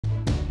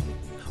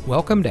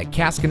Welcome to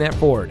Caskinette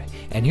Ford,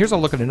 and here's a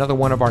look at another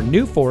one of our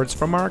new Fords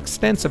from our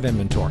extensive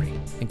inventory.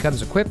 It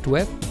comes equipped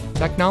with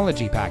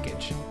technology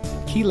package,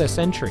 keyless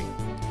entry,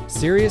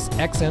 Sirius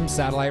XM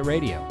satellite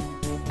radio,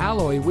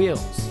 alloy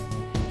wheels,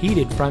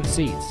 heated front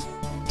seats,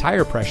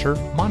 tire pressure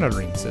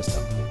monitoring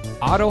system,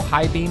 auto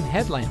high beam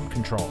headlamp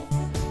control,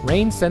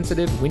 rain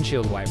sensitive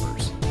windshield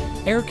wipers,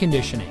 air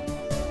conditioning,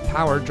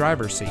 power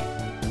driver's seat.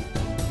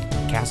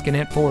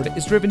 Caskinette Ford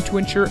is driven to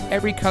ensure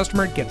every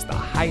customer gets the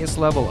highest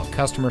level of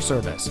customer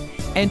service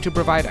and to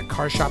provide a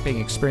car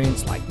shopping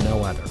experience like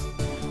no other.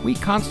 We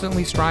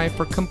constantly strive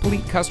for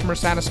complete customer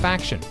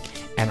satisfaction,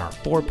 and our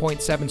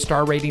 4.7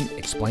 star rating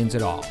explains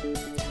it all.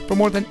 For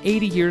more than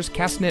 80 years,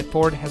 Caskinette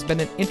Ford has been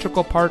an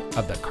integral part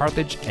of the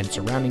Carthage and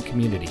surrounding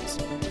communities.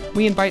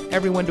 We invite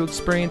everyone to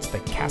experience the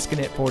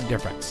Caskinette Ford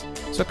difference.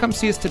 So come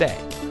see us today.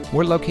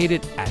 We're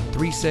located at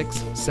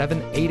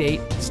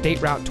 36788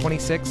 State Route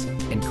 26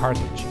 in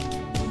Carthage.